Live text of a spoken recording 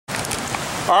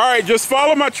All right, just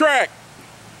follow my track.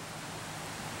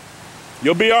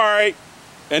 You'll be all right.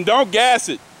 And don't gas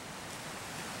it.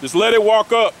 Just let it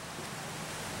walk up.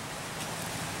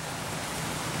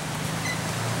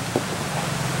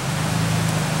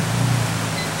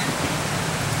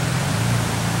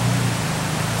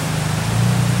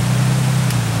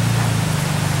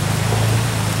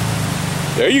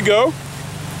 There you go.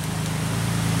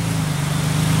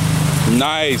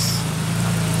 Nice.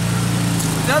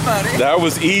 What's up, buddy? That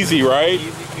was easy, right?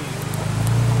 Easy peasy.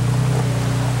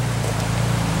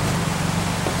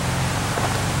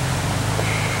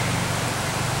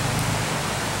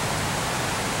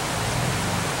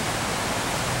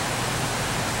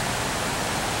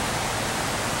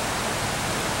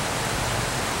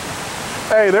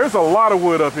 Hey, there's a lot of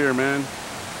wood up here, man.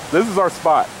 This is our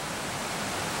spot.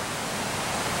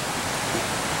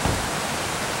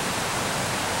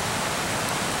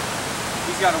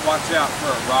 He's got to watch out for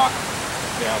a rock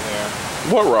down there.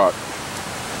 What rock?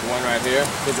 The one right here,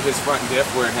 because of his front diff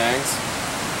where it hangs.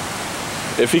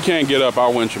 If he can't get up,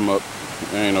 I'll winch him up.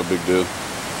 It ain't no big deal.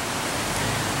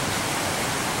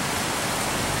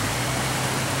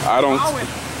 I don't.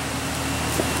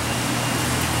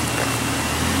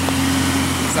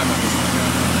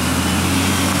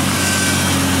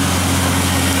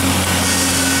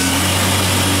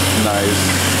 Nice.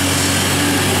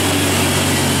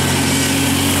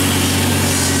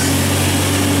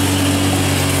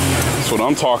 That's what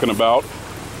I'm talking about.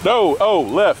 No, oh,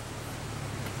 left.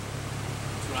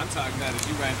 That's what I'm talking about is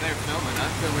you right there filming.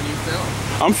 I'm filming you film.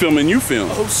 I'm filming you film.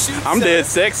 Oh, shoot. I'm dead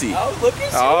sexy. Oh, look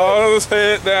at you. Oh,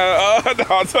 shit. Oh,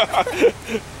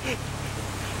 no.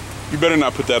 You better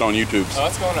not put that on YouTube. Oh,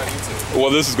 it's going on YouTube.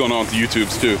 Well, this is going on to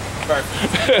YouTube's too.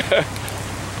 Perfect.